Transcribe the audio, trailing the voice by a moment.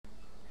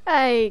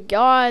Hey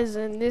guys,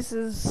 and this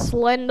is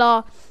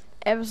Slender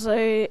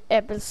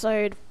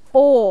episode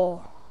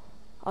 4,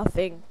 I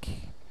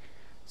think.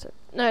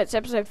 No, it's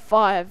episode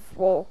 5.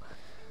 Well,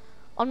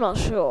 I'm not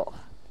sure,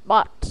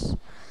 but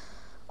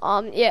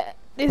yeah,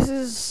 I'm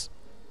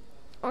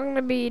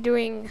gonna be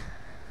doing.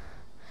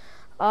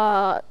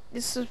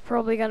 This is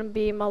probably gonna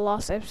be my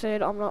last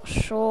episode. I'm not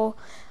sure,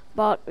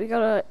 but we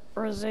gotta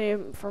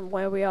resume from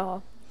where we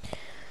are.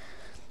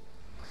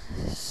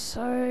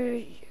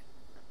 So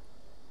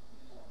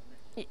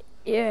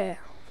yeah.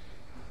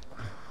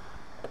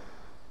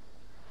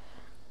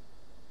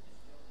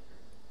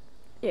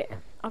 Yeah,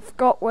 I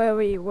forgot where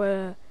we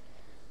were.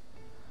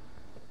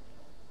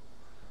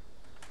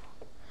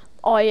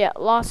 Oh yeah,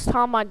 last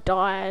time I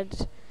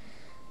died.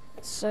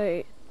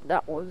 So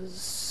that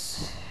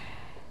was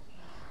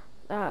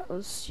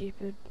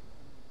stupid.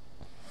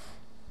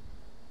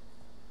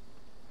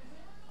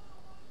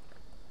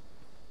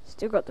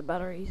 Still got the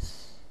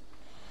batteries.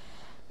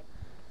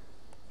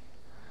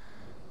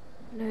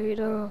 Need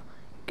to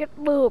get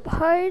a little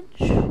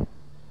page.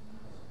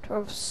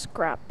 12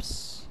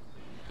 scraps.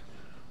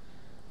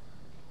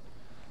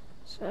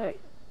 So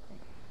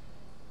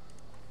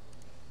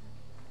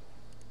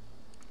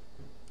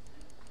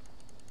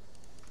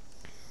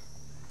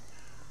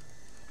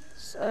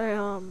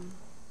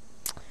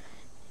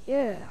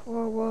yeah.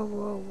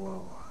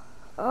 Whoa.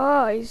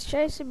 Oh, he's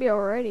chasing me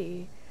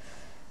already.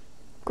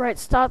 Great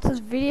start to this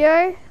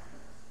video.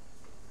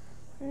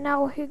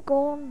 Now he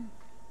gone.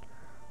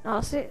 No,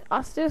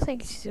 I still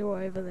think he's still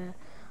over there.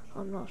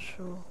 I'm not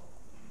sure.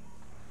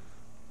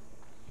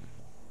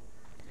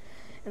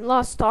 And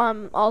last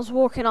time I was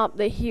walking up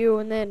the hill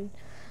and then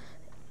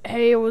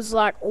he was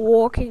like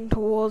walking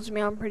towards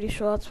me. I'm pretty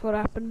sure that's what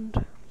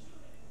happened.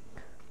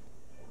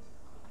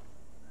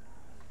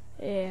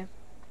 Yeah.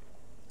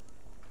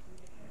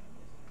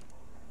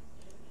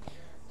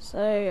 So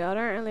I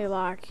don't really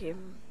like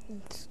him.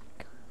 It's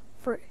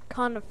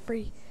kind of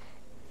free.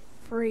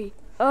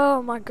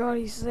 Oh my god,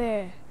 he's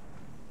there.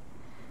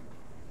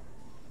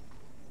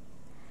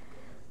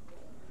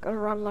 Gotta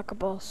run like a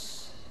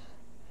boss.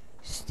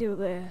 Still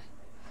there.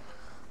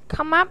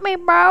 Come at me,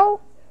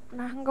 bro.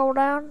 And I can go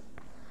down.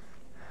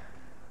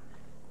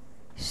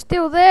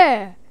 Still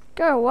there.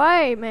 Go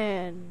away,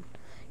 man.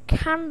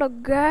 Kinda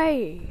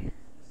gay.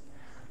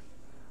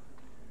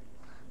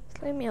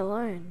 Just leave me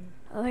alone.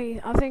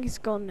 I think he's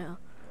gone now.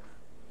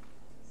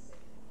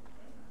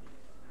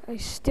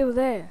 He's still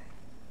there.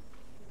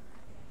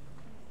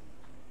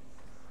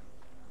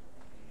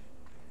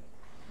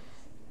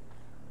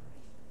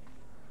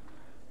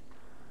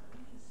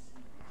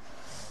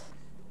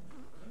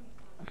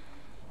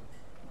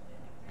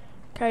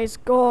 Okay, he's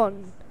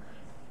gone.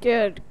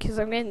 Good, because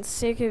I'm getting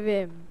sick of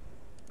him.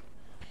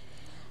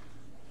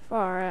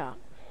 Far out.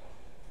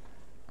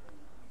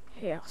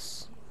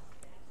 Yes.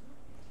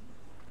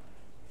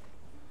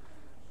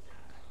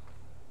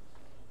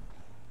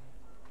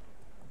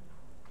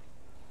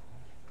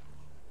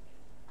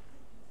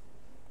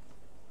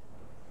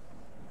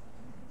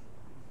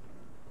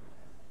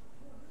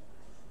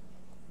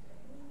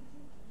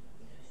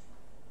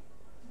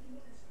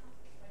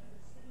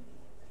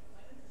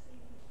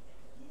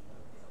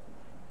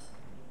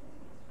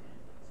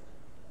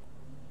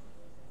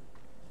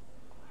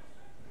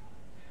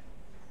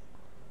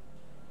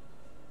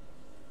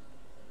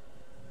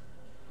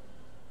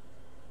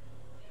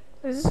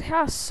 Is this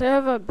house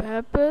serve a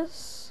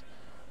purpose?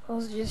 Or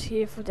is it just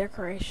here for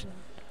decoration?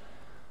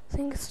 I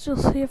think it's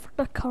just here for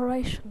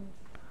decoration.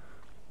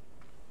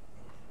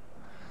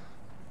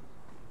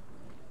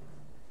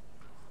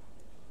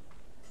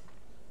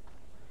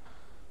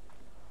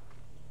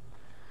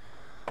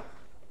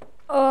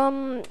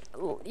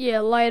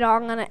 Yeah, later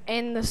I'm gonna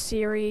end the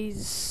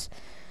series.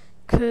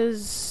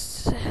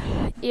 Cause,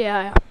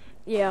 yeah,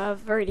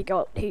 I've already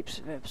got heaps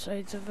of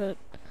episodes of it.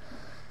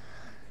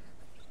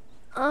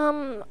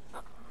 I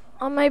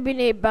maybe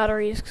need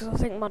batteries because I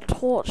think my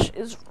torch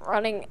is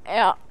running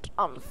out,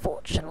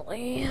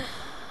 unfortunately.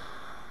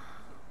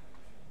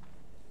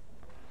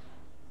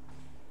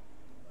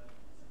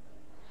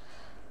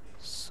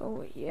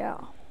 So yeah.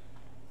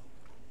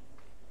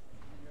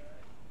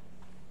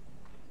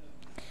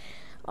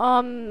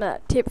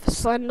 Tip for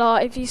Slender: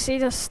 if you see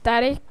the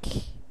static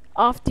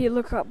after you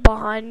look up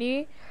behind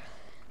you,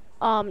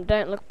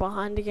 don't look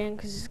behind again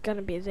because it's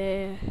gonna be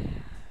there.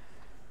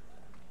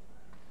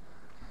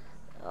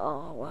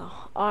 Oh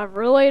well, I don't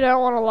really don't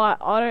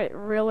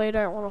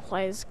want to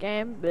play this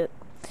game, but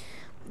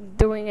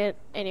doing it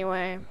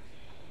anyway.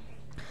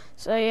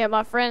 So yeah,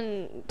 my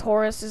friend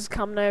Taurus is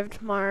coming over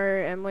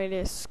tomorrow, and we're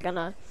just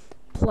gonna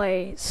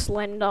play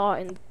Slender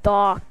in the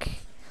dark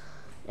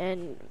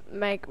and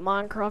make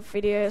Minecraft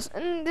videos,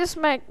 and just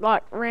make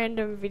like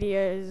random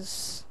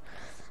videos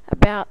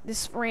about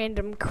this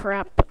random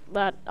crap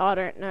that I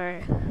don't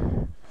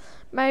know.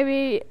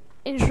 Maybe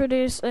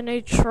introduce a new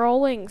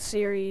trolling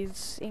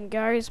series in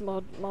Gary's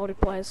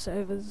multiplayer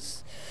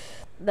servers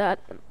that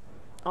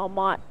I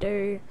might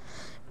do,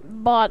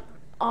 but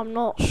I'm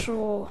not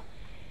sure.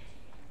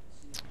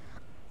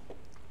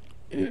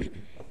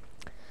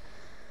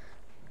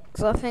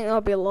 Because I think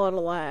there'll be a lot of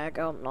lag,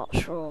 I'm not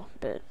sure.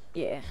 But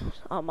yeah,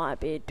 I might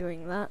be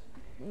doing that.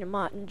 You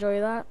might enjoy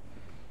that.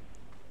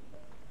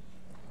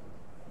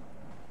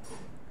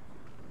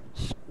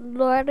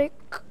 Static,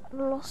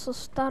 lots of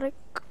static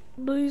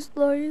these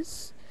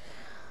days.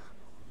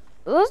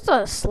 Those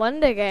are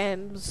Slender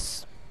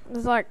games.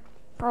 There's like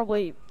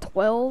probably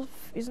 12,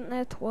 isn't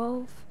there?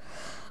 12?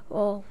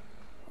 Well,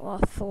 I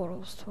thought it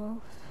was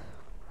 12.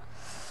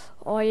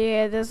 Oh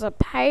yeah, there's a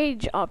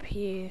page up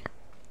here.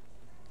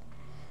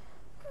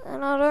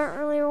 And I don't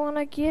really want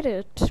to get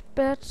it,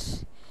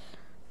 but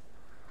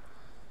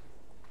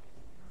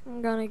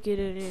I'm gonna get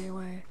it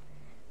anyway.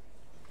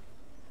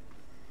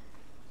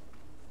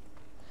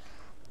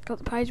 Got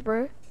the page,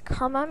 bro.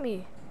 Come at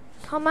me.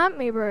 Come at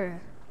me, bro.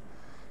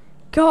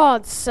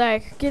 God's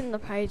sake, get in the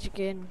page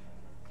again.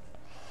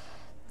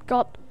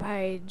 Got the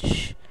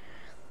page.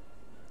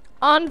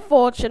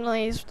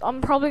 Unfortunately,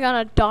 I'm probably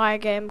gonna die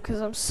again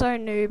because I'm so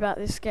noob at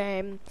this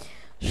game.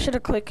 Should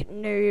have clicked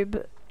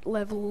noob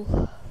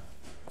level.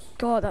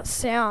 God, that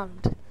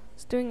sound.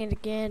 It's doing it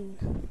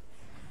again.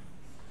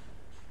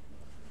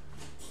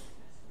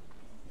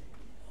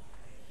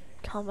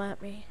 Come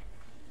at me.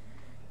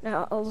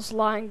 No, I was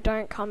lying.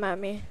 Don't come at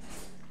me.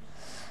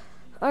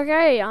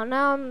 Okay,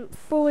 now I'm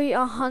fully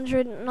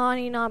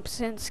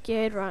 199%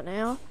 scared right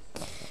now.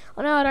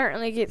 I know I don't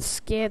really get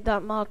scared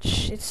that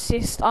much. It's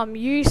just I'm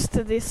used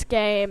to this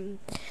game,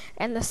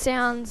 and the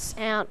sounds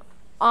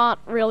aren't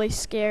really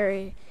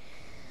scary.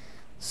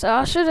 So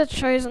I should have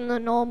chosen the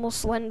normal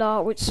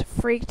Slender, which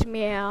freaked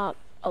me out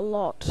a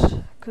lot,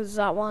 because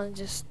that one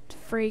just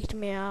freaked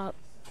me out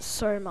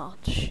so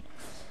much.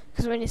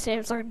 Because when you see it,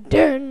 it's like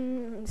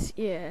dun.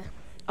 Yeah,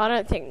 I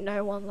don't think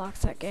no one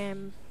likes that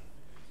game.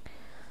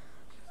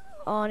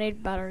 Oh, I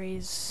need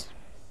batteries.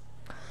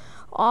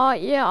 Oh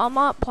yeah, I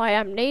might play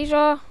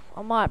Amnesia.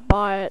 I might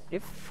buy it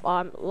if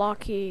I'm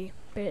lucky,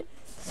 but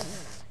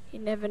you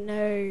never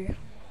know.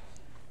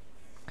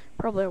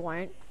 Probably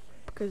won't,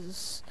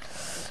 because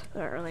I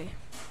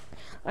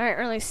don't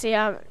really see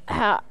how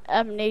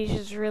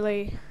Amnesia's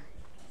really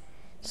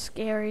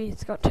scary.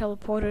 It's got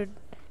teleported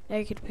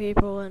naked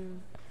people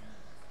and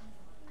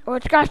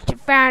it's got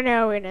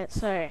Stefano in it,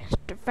 so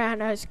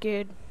Stefano's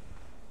good.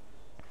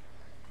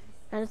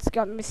 And it's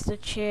got Mr.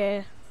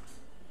 Chair.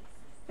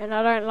 And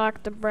I don't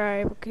like the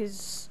bro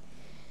because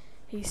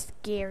he's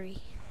scary.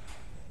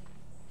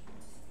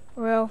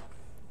 Well,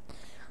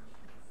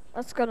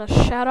 that's gonna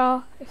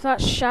shatter. If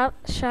that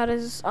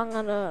shatters, I'm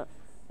gonna...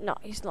 No,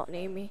 he's not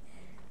near me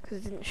because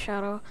it didn't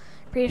shatter.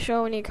 Pretty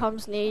sure when he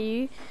comes near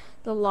you,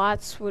 the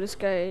lights will just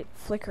go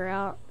flicker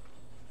out.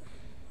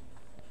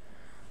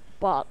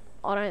 But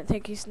I don't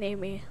think he's near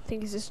me. I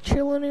think he's just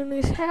chilling in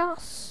his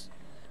house.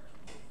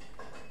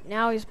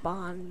 Now he's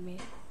behind me.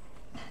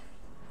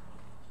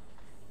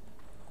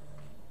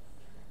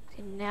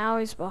 See, now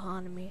he's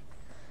behind me.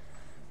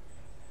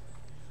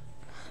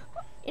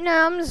 You know,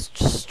 I'm just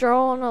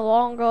strolling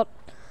along. Got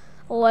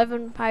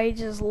 11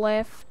 pages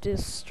left.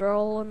 Just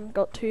strolling.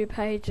 Got 2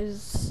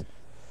 pages.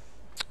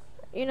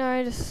 You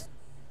know, just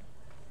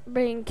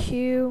being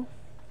cute.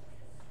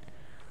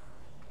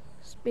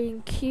 Just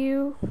being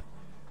cute.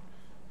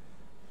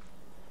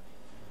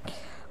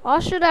 I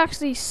should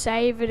actually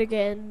save it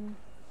again.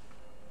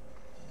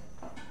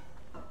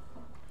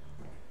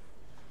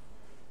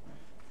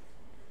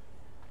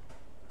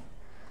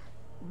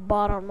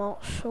 But I'm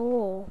not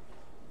sure.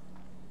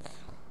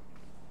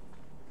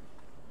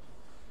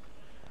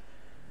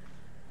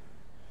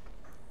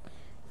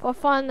 If I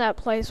find that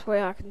place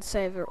where I can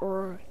save it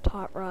or a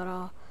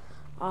typewriter,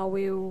 I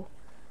will.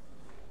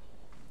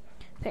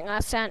 I think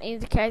that sound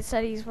indicates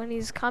that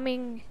he's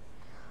coming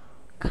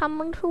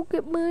to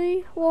get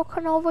me,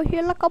 walking over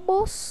here like a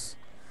boss.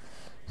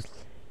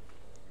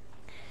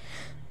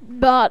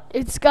 But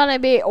it's gonna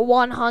be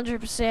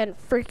 100%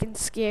 freaking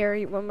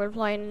scary when we're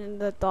playing in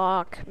the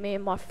dark. Me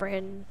and my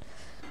friend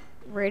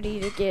ready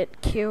to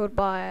get killed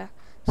by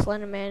a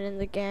Slender Man in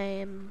the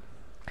game.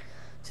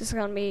 It's just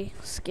gonna be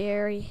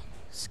scary,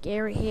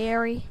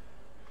 hairy.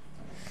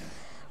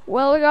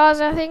 Well,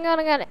 guys, I think I'm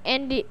gonna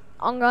end it.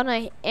 I'm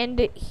gonna end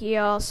it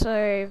here.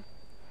 So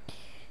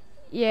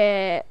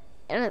yeah,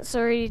 and it's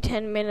already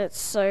 10 minutes,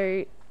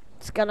 so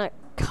it's gonna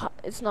cut.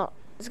 It's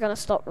gonna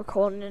stop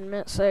recording in a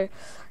minute. So.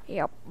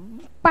 Yep.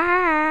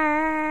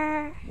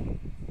 Bye.